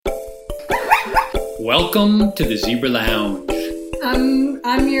Welcome to the Zebra Lounge.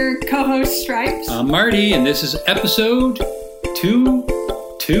 I'm your co-host Stripes. I'm Marty, and this is episode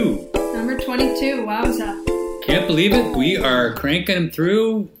 22. Number 22, wowza. Can't believe it. We are cranking them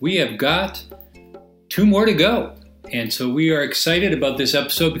through. We have got 2 more to go. And so we are excited about this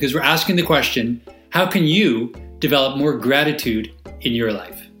episode because we're asking the question, how can you develop more gratitude in your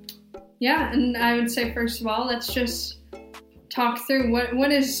life? Yeah, and I would say, first of all, let's just talk through what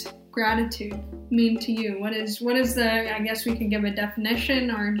does gratitude mean to you? What is the, I guess we could give a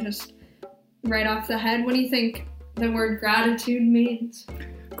definition or just right off the head. What do you think the word gratitude means?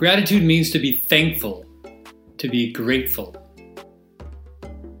 Gratitude means to be thankful, to be grateful.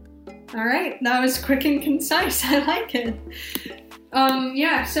 All right, that was quick and concise. I like it.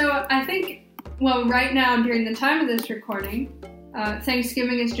 So I think, right now during the time of this recording,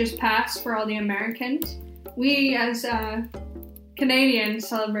 Thanksgiving has just passed for all the Americans. We as Canadians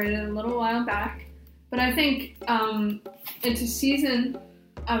celebrated a little while back, but I think it's a season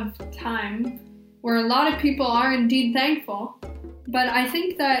of time where a lot of people are indeed thankful, but I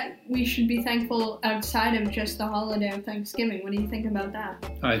think that we should be thankful outside of just the holiday of Thanksgiving. What do you think about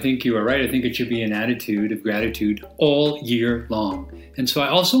that? I think you are right. I think it should be an attitude of gratitude all year long. And so I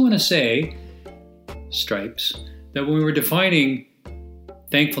also want to say, Stripes, that when we're defining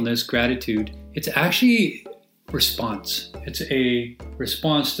thankfulness, gratitude, it's actually response. It's a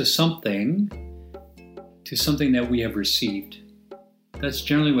response to something that we have received. That's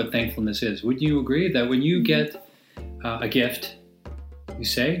generally what thankfulness is. Wouldn't you agree that when you get a gift, you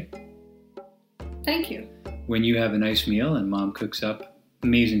say, thank you. When you have a nice meal and mom cooks up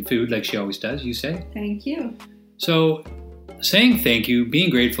amazing food like she always does, you say, thank you. So saying thank you, being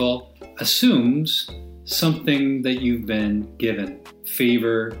grateful, assumes something that you've been given.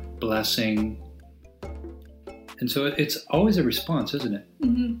 Favor, blessing. And so it's always a response, isn't it?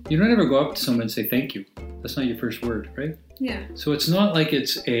 Mm-hmm. You don't ever go up to someone and say thank you. That's not your first word, right? Yeah. So it's not like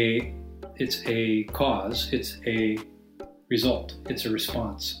it's a cause, it's a result. It's a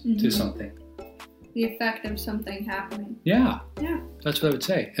response to something. The effect of something happening. Yeah. Yeah. That's what I would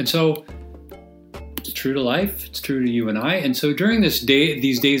say. And so it's true to life. It's true to you and I. And so during these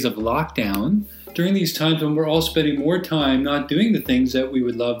days of lockdown, during these times when we're all spending more time not doing the things that we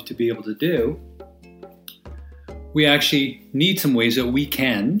would love to be able to do, we actually need some ways that we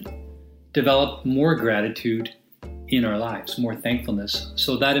can develop more gratitude in our lives, more thankfulness.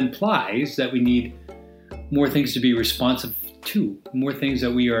 So that implies that we need more things to be responsive to, more things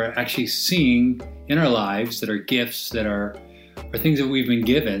that we are actually seeing in our lives that are gifts, that are things that we've been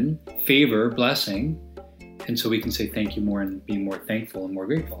given, favor, blessing, and so we can say thank you more and be more thankful and more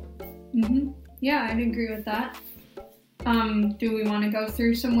grateful. Mm-hmm. Yeah, I'd agree with that. Do we want to go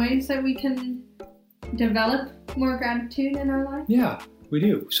through some ways that we can develop more gratitude in our life? Yeah, we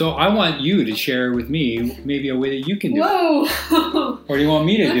do. So I want you to share with me maybe a way that you can do it. Whoa! Or do you want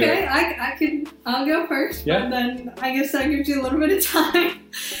me to do it? Okay, I'll go first. Yeah. But then I guess that gives you a little bit of time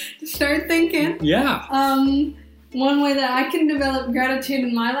to start thinking. Yeah. One way that I can develop gratitude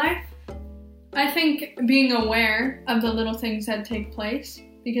in my life, I think being aware of the little things that take place.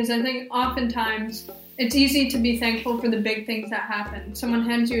 Because I think oftentimes it's easy to be thankful for the big things that happen. Someone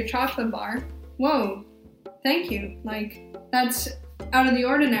hands you a chocolate bar. Whoa, thank you. Like, that's out of the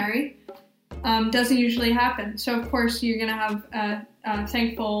ordinary. Doesn't usually happen. So, of course, you're going to have a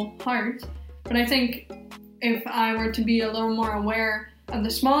thankful heart. But I think if I were to be a little more aware of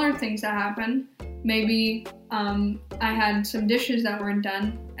the smaller things that happen, maybe I had some dishes that weren't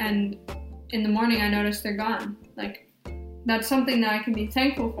done, and in the morning I noticed they're gone. Like, that's something that I can be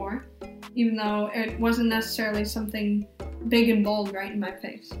thankful for, even though it wasn't necessarily something big and bold right in my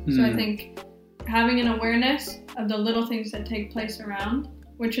face. Mm. So I think having an awareness of the little things that take place around,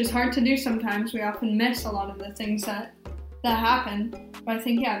 which is hard to do sometimes. We often miss a lot of the things that happen. But I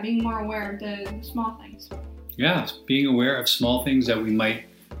think, being more aware of the small things. Yeah, being aware of small things that we might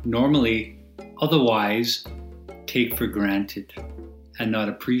normally otherwise take for granted and not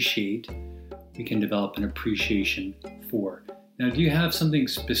appreciate, we can develop an appreciation for. Now, do you have something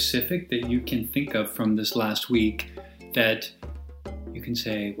specific that you can think of from this last week that you can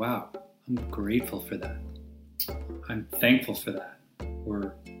say, wow, I'm grateful for that. I'm thankful for that.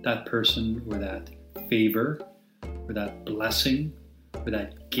 Or that person, or that favor, or that blessing, or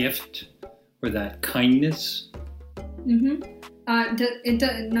that gift, or that kindness? Mm-hmm. It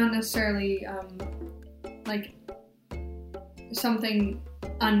does not necessarily like something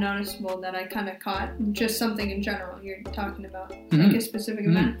unnoticeable that I kind of caught, just something in general you're talking about, like a specific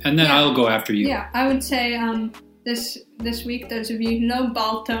event. And then I'll go after you. Yeah, I would say this week, those of you who know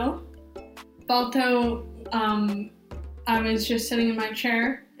Balto, I was just sitting in my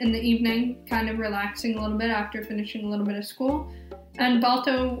chair in the evening, kind of relaxing a little bit after finishing a little bit of school. And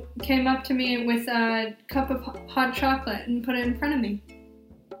Balto came up to me with a cup of hot chocolate and put it in front of me.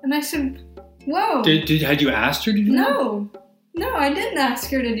 And I said, whoa. Had you asked her to do that? No, I didn't ask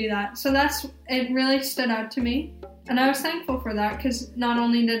her to do that. So it really stood out to me. And I was thankful for that, because not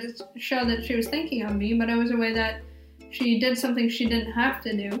only did it show that she was thinking of me, but it was a way that she did something she didn't have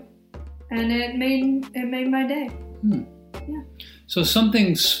to do. And it made my day. Yeah. So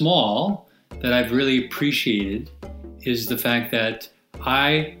something small that I've really appreciated is the fact that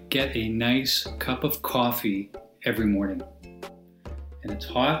I get a nice cup of coffee every morning. And it's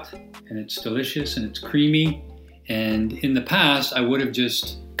hot, and it's delicious, and it's creamy. And in the past, I would have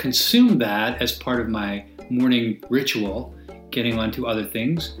just consumed that as part of my morning ritual, getting onto other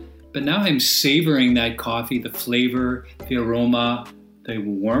things. But now I'm savoring that coffee, the flavor, the aroma, the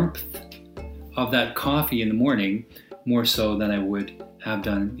warmth of that coffee in the morning, more so than I would have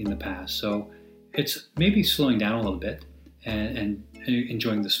done in the past. So it's maybe slowing down a little bit and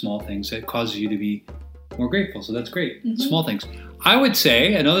enjoying the small things that causes you to be more grateful. So that's great. Mm-hmm. Small things. I would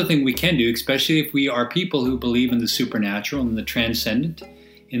say another thing we can do, especially if we are people who believe in the supernatural and the transcendent,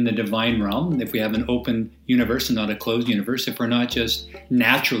 in the divine realm, if we have an open universe and not a closed universe, if we're not just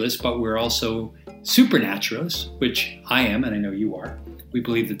naturalists, but we're also supernaturalists, which I am, and I know you are. We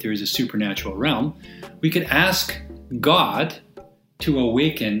believe that there is a supernatural realm. We could ask God to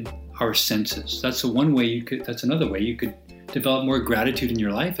awaken our senses. That's another way you could develop more gratitude in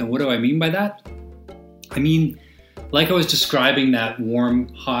your life. And what do I mean by that? I mean, like I was describing that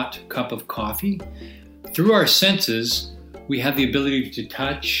warm, hot cup of coffee, through our senses, we have the ability to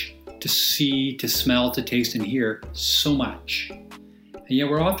touch, to see, to smell, to taste, and hear so much. And yet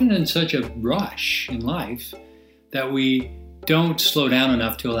we're often in such a rush in life that we don't slow down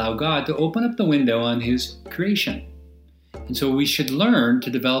enough to allow God to open up the window on His creation. And so we should learn to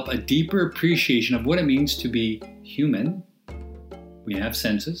develop a deeper appreciation of what it means to be human. We have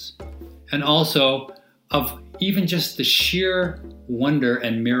senses. And also of even just the sheer wonder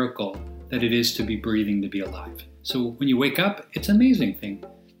and miracle that it is to be breathing, to be alive. So when you wake up, it's an amazing thing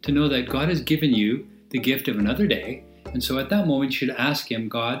to know that God has given you the gift of another day. And so at that moment, you should ask Him,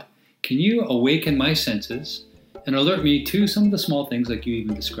 God, can you awaken my senses and alert me to some of the small things like you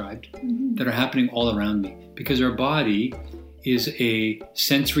even described that are happening all around me? Because our body is a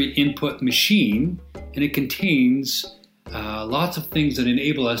sensory input machine, and it contains lots of things that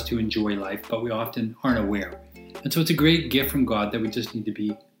enable us to enjoy life, but we often aren't aware. And so it's a great gift from God that we just need to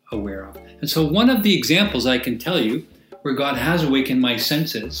be aware of. And so one of the examples I can tell you where God has awakened my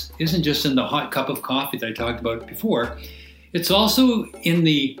senses isn't just in the hot cup of coffee that I talked about before. It's also in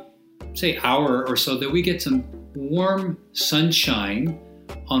the, say, hour or so that we get some warm sunshine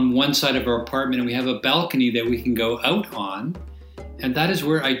on one side of our apartment, and we have a balcony that we can go out on. And that is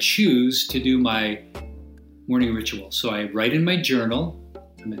where I choose to do my morning ritual. So I write in my journal.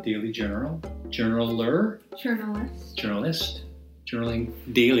 I'm a daily journaler. Journalist.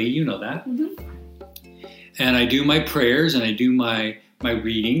 Journaling daily, you know that. Mm-hmm. And I do my prayers and I do my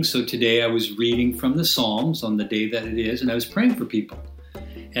reading. So today I was reading from the Psalms on the day that it is, and I was praying for people.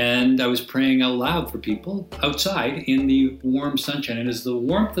 And I was praying out loud for people outside in the warm sunshine. And as the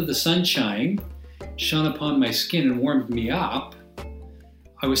warmth of the sunshine shone upon my skin and warmed me up,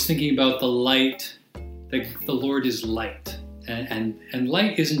 I was thinking about the light, that the Lord is light. And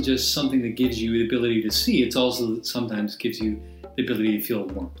light isn't just something that gives you the ability to see, it's also that sometimes gives you the ability to feel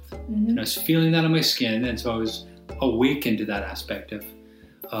warmth. Mm-hmm. And I was feeling that on my skin, and so I was awakened to that aspect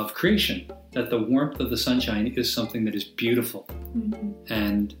of creation, that the warmth of the sunshine is something that is beautiful,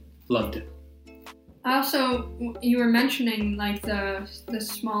 and loved it. Also, you were mentioning like the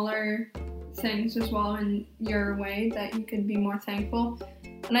smaller things as well in your way that you could be more thankful.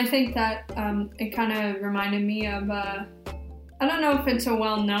 And I think that it kind of reminded me of, I don't know if it's a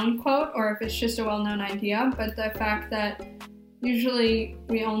well-known quote or if it's just a well-known idea, but the fact that usually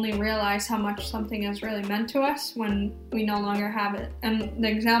we only realize how much something has really meant to us when we no longer have it. And the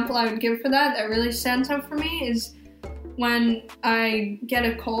example I would give for that really stands out for me is when I get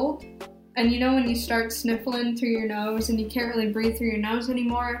a cold, and you know when you start sniffling through your nose and you can't really breathe through your nose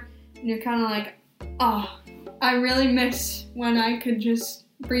anymore, and you're kind of like, oh, I really miss when I could just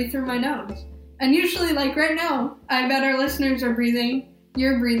breathe through my nose. And usually, like right now, I bet our listeners are breathing,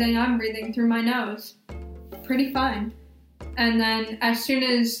 you're breathing, I'm breathing through my nose. Pretty fine. And then as soon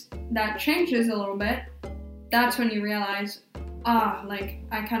as that changes a little bit, that's when you realize, like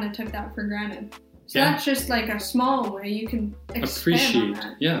I kind of took that for granted. So that's just like a small way you can expand on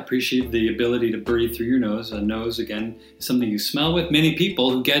that. Yeah, appreciate the ability to breathe through your nose. A nose, again, is something you smell with. Many people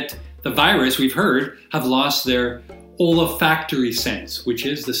who get the virus, we've heard, have lost their olfactory sense, which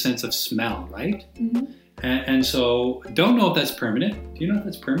is the sense of smell, right? Mm-hmm. And so don't know if that's permanent. Do you know if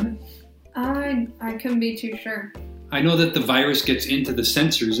that's permanent? I couldn't be too sure. I know that the virus gets into the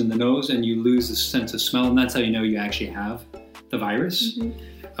sensors in the nose and you lose the sense of smell, and that's how you know you actually have the virus.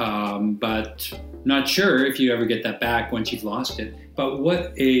 Mm-hmm. But not sure if you ever get that back once you've lost it. But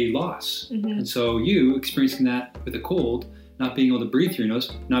what a loss. Mm-hmm. And so you experiencing that with a cold, not being able to breathe through your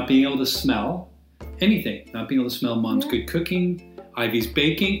nose, not being able to smell anything, not being able to smell mom's good cooking, Ivy's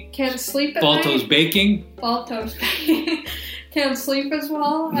baking, can't sleep at Balto's night. baking. Balto's baking. Can't sleep as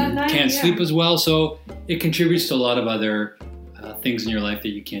well at night. Can't sleep as well. So it contributes to a lot of other things in your life that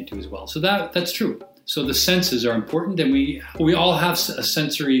you can't do as well. So that's true. So the senses are important, and we all have a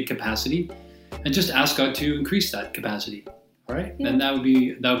sensory capacity, and just ask God to increase that capacity. All right, and that would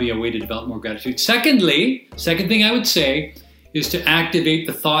be a way to develop more gratitude. Second thing I would say is to activate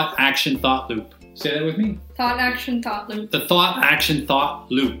the thought, action, thought loop. Say that with me. Thought, action, thought loop. The thought, action, thought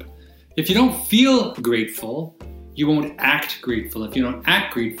loop. If you don't feel grateful, you won't act grateful. If you don't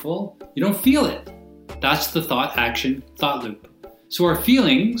act grateful, you don't feel it. That's the thought, action, thought loop. So our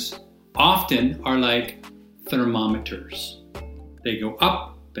feelings often are like thermometers. They go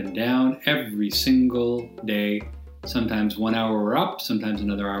up and down every single day. Sometimes 1 hour we're up, sometimes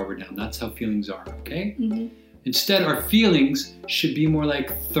another hour we're down. That's how feelings are, okay? Mm-hmm. Instead, our feelings should be more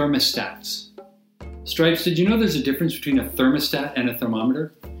like thermostats. Stripes, did you know there's a difference between a thermostat and a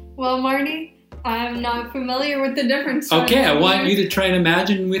thermometer? Well, Marty, I'm not familiar with the difference. Okay, I want you to try and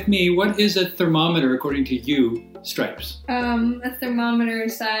imagine with me, what is a thermometer according to you, Stripes? A thermometer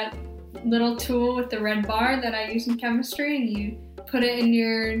is that little tool with the red bar that I use in chemistry, and you put it in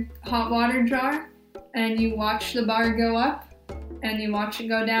your hot water jar, and you watch the bar go up, and you watch it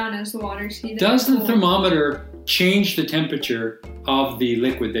go down as the water's heated. Does the thermometer change the temperature of the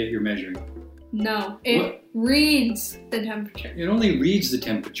liquid that you're measuring? No, it reads the temperature. It only reads the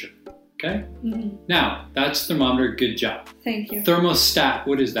temperature, okay? Mm-hmm. Now, that's thermometer, good job. Thank you. Thermostat,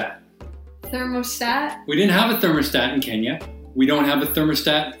 what is that? Thermostat? We didn't have a thermostat in Kenya. We don't have a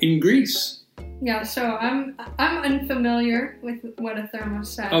thermostat in Greece. Yeah, so I'm unfamiliar with what a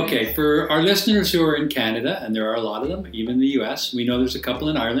thermostat is. Okay, for our listeners who are in Canada, and there are a lot of them, even in the US, we know there's a couple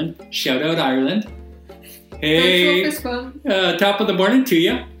in Ireland. Shout out Ireland. Hey, top of the morning to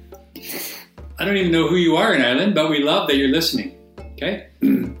you. I don't even know who you are in Ireland, but we love that you're listening. Okay?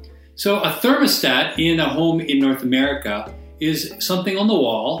 So a thermostat in a home in North America is something on the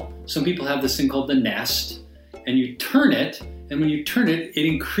wall. Some people have this thing called the Nest, and you turn it, and when you turn it, it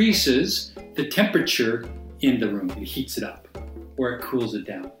increases the temperature in the room. It heats it up, or it cools it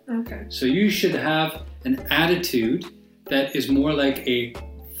down. Okay. So you should have an attitude that is more like a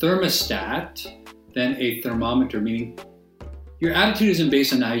thermostat than a thermometer, meaning your attitude isn't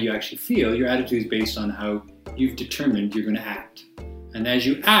based on how you actually feel. Your attitude is based on how you've determined you're going to act. And as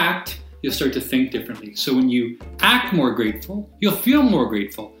you act, you'll start to think differently. So when you act more grateful, you'll feel more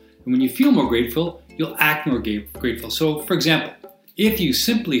grateful. And when you feel more grateful, you'll act more grateful. So, for example, if you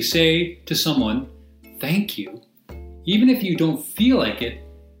simply say to someone, thank you, even if you don't feel like it,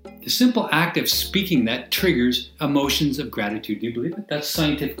 the simple act of speaking that triggers emotions of gratitude. Do you believe it? That's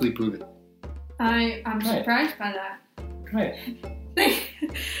scientifically proven. I'm surprised by that. Right.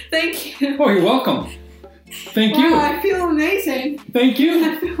 Thank you. Oh, you're welcome. Thank you. I feel amazing. Thank you.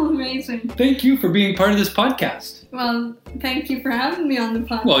 I feel amazing. Thank you for being part of this podcast. Well, thank you for having me on the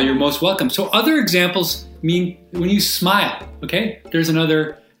podcast. Well, you're most welcome. So other examples mean when you smile, okay? There's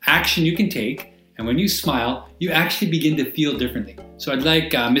another action you can take. And when you smile, you actually begin to feel differently. So I'd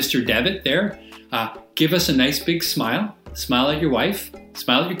like Mr. Devitt there, give us a nice big smile. Smile at your wife.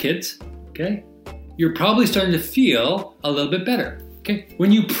 Smile at your kids, okay? You're probably starting to feel a little bit better, okay?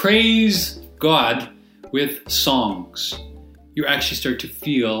 When you praise God with songs, you actually start to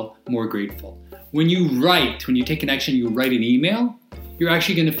feel more grateful. When you take an action, you write an email, you're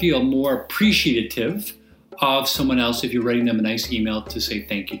actually going to feel more appreciative of someone else if you're writing them a nice email to say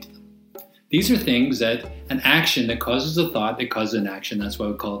thank you to them. These are things that an action that causes a thought, that causes an action. That's why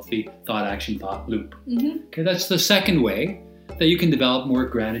we call it the thought, action, thought loop. Mm-hmm. Okay, that's the second way that you can develop more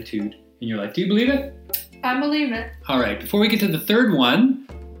gratitude in your life. Do you believe it? I believe it. All right, before we get to the third one,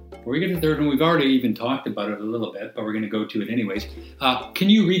 we've already even talked about it a little bit, but we're going to go to it anyways. Can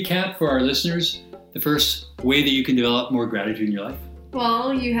you recap for our listeners the first way that you can develop more gratitude in your life?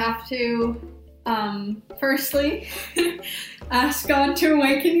 Well, you have to, firstly, ask God to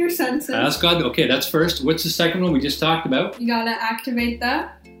awaken your senses. Ask God. Okay, that's first. What's the second one we just talked about? You got to activate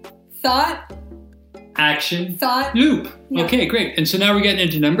that thought. Action. Thought. Loop. Yeah. Okay, great. And so now we're getting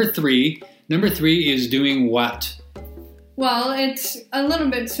into number 3. Number 3 is doing what? Well, it's a little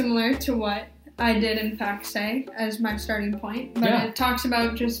bit similar to what I did in fact say as my starting point. But Yeah. it talks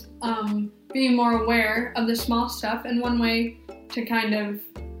about just being more aware of the small stuff. And one way to kind of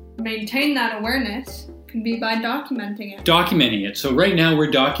maintain that awareness could be by documenting it. Documenting it. So right now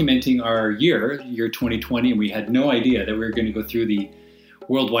we're documenting our year 2020, and we had no idea that we were going to go through the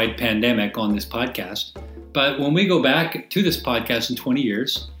worldwide pandemic on this podcast. But when we go back to this podcast in 20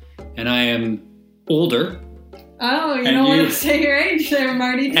 years, and I am older, Oh, you And don't want you- to say your age there,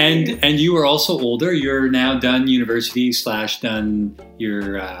 Marty. and you are also older. You're now done university / done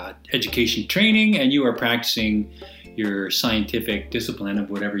your education training, and you are practicing your scientific discipline of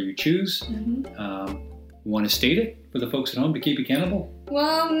whatever you choose. Want to state it for the folks at home to keep accountable?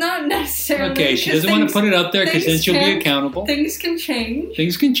 Well, not necessarily. Okay, she 'cause doesn't want to things- put it out there because then things she'll be can- accountable. Things can change.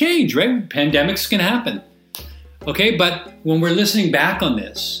 Things can change, right? Pandemics can happen. Okay, but when we're listening back on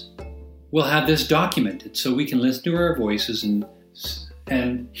this, we'll have this documented so we can listen to our voices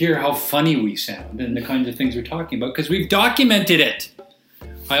and hear how funny we sound and the kinds of things we're talking about because we've documented it.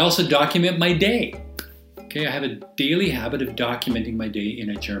 I also document my day. Okay, I have a daily habit of documenting my day in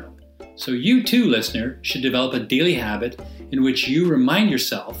a journal. So you too, listener, should develop a daily habit in which you remind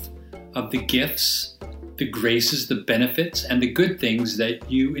yourself of the gifts, the graces, the benefits, and the good things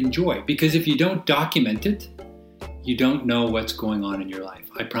that you enjoy. Because if you don't document it, you don't know what's going on in your life.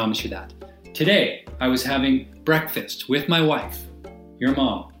 I promise you that. Today, I was having breakfast with my wife, your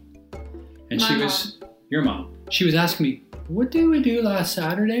mom. And your mom. She was asking me, what did we do last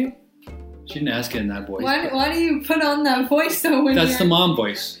Saturday? She didn't ask it in that voice. Why do you put on that voice though? That's the mom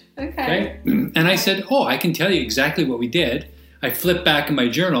voice. Okay. And I said, I can tell you exactly what we did. I flipped back in my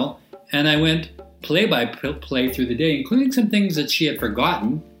journal and I went play by play through the day, including some things that she had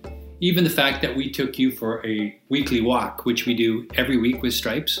forgotten. Even the fact that we took you for a weekly walk, which we do every week with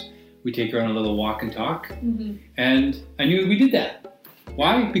Stripes. We take her on a little walk and talk. Mm-hmm. And I knew we did that.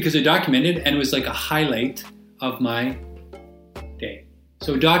 Why? Because I documented and it was like a highlight of my day.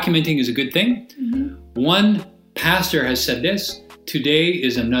 So documenting is a good thing. Mm-hmm. One pastor has said this, today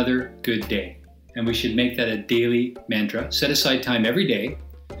is another good day. And we should make that a daily mantra. Set aside time every day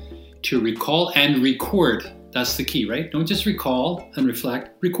to recall and record. That's the key, right? Don't just recall and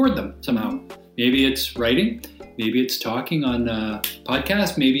reflect, record them somehow. Maybe it's writing, maybe it's talking on a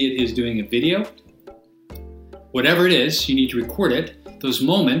podcast, maybe it is doing a video. Whatever it is, you need to record it. Those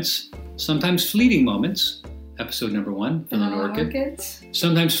moments, sometimes fleeting moments, episode number 1, Villain Orchids.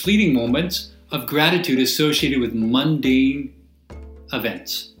 Sometimes fleeting moments of gratitude associated with mundane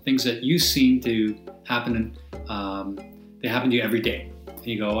events, things that you seem to happen, they happen to you every day. And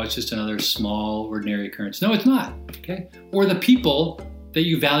you go, it's just another small, ordinary occurrence. No, it's not, okay? Or the people that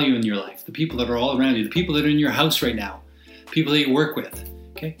you value in your life, the people that are all around you, the people that are in your house right now, people that you work with,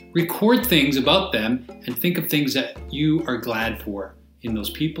 okay? Record things about them and think of things that you are glad for in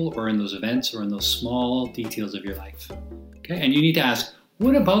those people or in those events or in those small details of your life, okay? And you need to ask,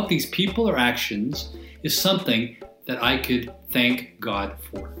 what about these people or actions is something that I could thank God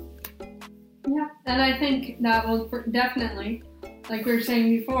for? Yeah, and I think that will definitely, like we were saying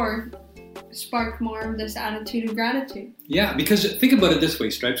before, spark more of this attitude of gratitude. Yeah, because think about it this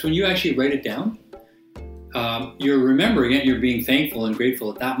way, Stripes. When you actually write it down, you're remembering it, you're being thankful and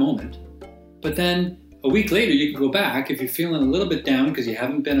grateful at that moment. But then a week later, you can go back if you're feeling a little bit down because you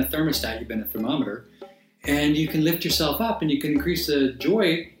haven't been a thermostat, you've been a thermometer, and you can lift yourself up and you can increase the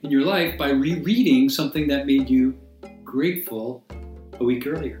joy in your life by rereading something that made you grateful a week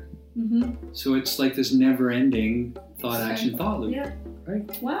earlier. Mm-hmm. So it's like this never-ending thought loop. Yeah.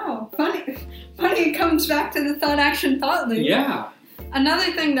 Right? Wow, funny it comes back to the thought, action, thought loop. Yeah.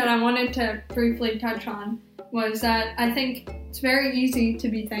 Another thing that I wanted to briefly touch on was that I think it's very easy to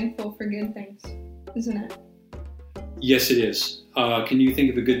be thankful for good things, isn't it? Yes, it is. Can you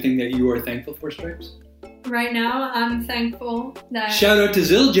think of a good thing that you are thankful for, Stripes? Right now, I'm thankful that... Shout out to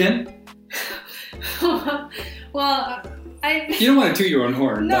Zildjian. Well, You don't want to toot your own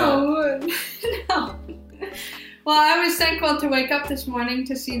horn. No, no. Well, I was thankful to wake up this morning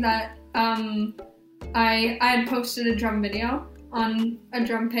to see that I had posted a drum video on a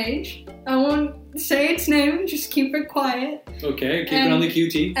drum page. I won't say its name, just keep it quiet. Okay, keep it on the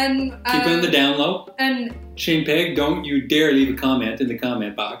QT. And keep it on the down low. And Shane Pegg, don't you dare leave a comment in the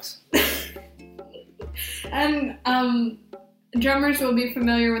comment box. And drummers will be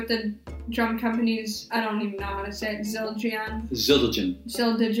familiar with the drum companies. I don't even know how to say it. Zildjian.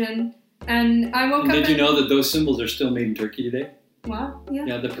 And I woke up. Did you know that those cymbals are still made in Turkey today? Wow. Yeah.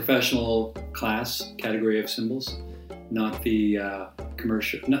 Yeah, the professional class category of cymbals, not the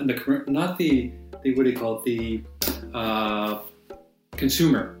commercial, not the what do you call it, the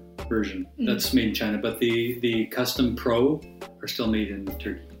consumer version that's made in China, but the custom pro are still made in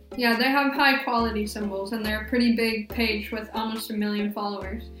Turkey. Yeah, they have high quality symbols, and they're a pretty big page with almost 1 million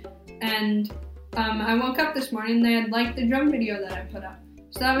followers. And I woke up this morning and they had liked the drum video that I put up.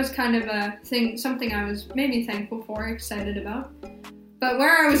 So that was kind of a thing, something I was maybe thankful for, excited about. But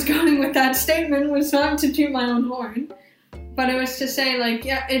where I was going with that statement was not to toot my own horn, but it was to say, like,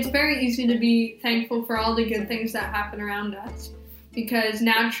 yeah, it's very easy to be thankful for all the good things that happen around us, because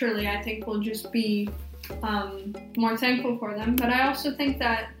naturally I think we'll just be more thankful for them. But I also think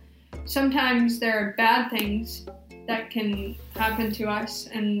that sometimes there are bad things that can happen to us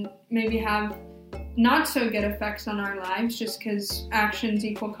and maybe have not so good effects on our lives just because actions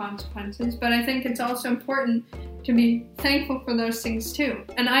equal consequences. But I think it's also important to be thankful for those things too.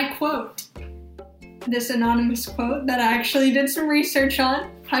 And I quote this anonymous quote that I actually did some research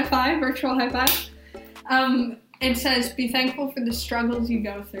on. High five, virtual high five. It says, "Be thankful for the struggles you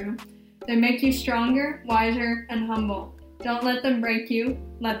go through. They make you stronger, wiser, and humble. Don't let them break you,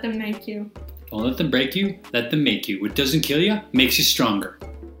 let them make you." Don't let them break you, let them make you. What doesn't kill you makes you stronger.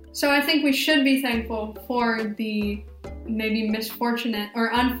 So I think we should be thankful for the maybe misfortunate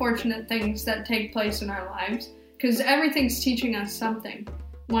or unfortunate things that take place in our lives, because everything's teaching us something,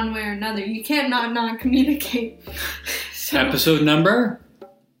 one way or another. You can't not communicate. So, episode number?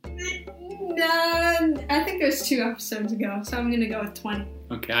 I think it was 2 episodes ago, so I'm going to go with 20.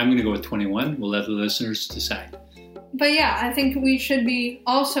 Okay, I'm going to go with 21. We'll let the listeners decide. But yeah, I think we should be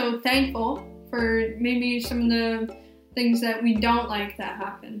also thankful for maybe some of the things that we don't like that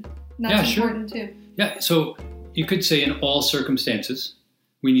happen. That's important too. Yeah, so you could say in all circumstances,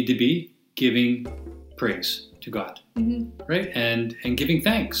 we need to be giving praise to God, right? And giving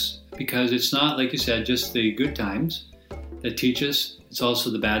thanks, because it's not, like you said, just the good times that teach us. It's also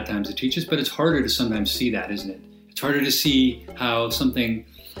the bad times that teach us, but it's harder to sometimes see that, isn't it? It's harder to see how something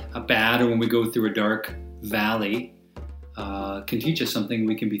bad, or when we go through a dark valley, can teach us something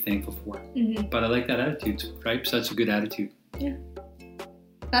we can be thankful for. But I like that attitude, right? So that's a good attitude. Yeah.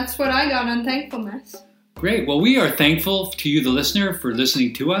 That's what I got on thankfulness. Great. Well, we are thankful to you, the listener, for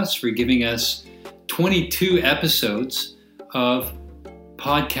listening to us, for giving us 22 episodes of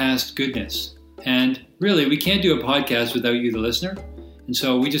podcast goodness. And really, we can't do a podcast without you, the listener. And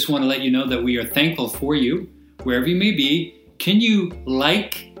so we just want to let you know that we are thankful for you, wherever you may be. Can you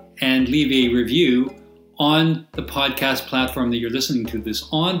like and leave a review on the podcast platform that you're listening to this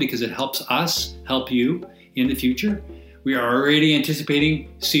on, because it helps us help you in the future. We are already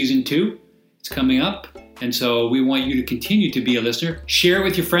anticipating season 2. It's coming up. And so we want you to continue to be a listener. Share it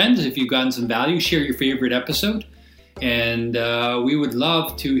with your friends if you've gotten some value. Share your favorite episode. And we would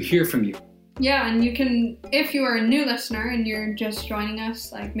love to hear from you. Yeah, and you can, if you are a new listener and you're just joining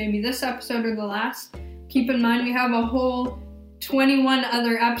us, like maybe this episode or the last, keep in mind we have a whole 21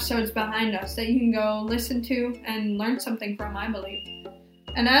 other episodes behind us that you can go listen to and learn something from, I believe.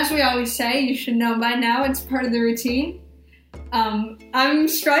 And as we always say, you should know by now, it's part of the routine. I'm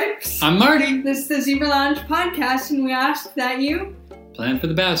Stripes. I'm Marty. This is the Zebra Lounge podcast, and we ask that you... plan for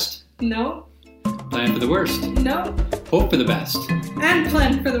the best. No. Plan for the worst. No. Hope for the best. And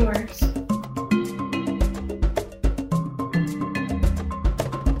plan for the worst.